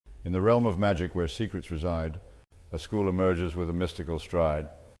In the realm of magic where secrets reside, a school emerges with a mystical stride,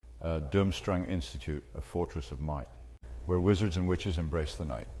 a Durmstrang Institute, a fortress of might, where wizards and witches embrace the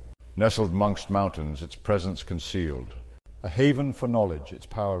night. Nestled mongst mountains, its presence concealed, a haven for knowledge, its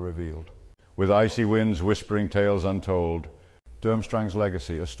power revealed. With icy winds whispering tales untold, Durmstrang's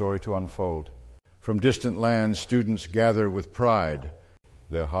legacy, a story to unfold. From distant lands, students gather with pride,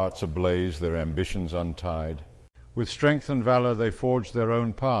 their hearts ablaze, their ambitions untied. With strength and valor they forge their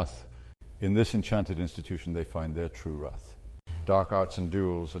own path. In this enchanted institution they find their true wrath. Dark arts and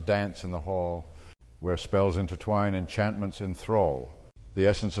duels, a dance in the hall, where spells intertwine, enchantments enthrall. The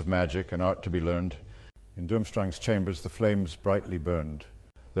essence of magic, an art to be learned. In Durmstrang's chambers the flames brightly burned,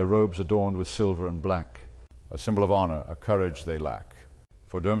 their robes adorned with silver and black, a symbol of honor, a courage they lack.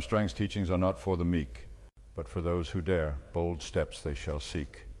 For Durmstrang's teachings are not for the meek, but for those who dare, bold steps they shall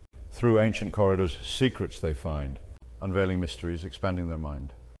seek. Through ancient corridors, secrets they find, unveiling mysteries, expanding their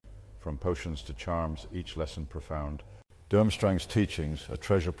mind. From potions to charms, each lesson profound. Durmstrang's teachings, a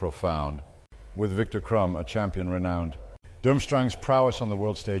treasure profound, with Victor Crumb, a champion renowned. Durmstrang's prowess on the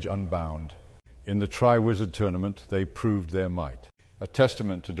world stage unbound. In the Tri-Wizard tournament, they proved their might, a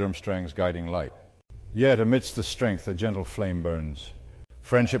testament to Durmstrang's guiding light. Yet amidst the strength, a gentle flame burns.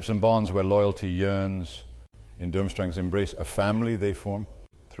 Friendships and bonds where loyalty yearns. In Durmstrang's embrace, a family they form.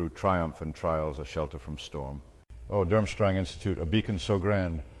 Through triumph and trials, a shelter from storm. Oh, Durmstrang Institute, a beacon so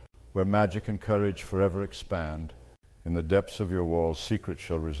grand, where magic and courage forever expand. In the depths of your walls, secrets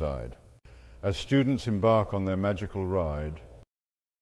shall reside. As students embark on their magical ride,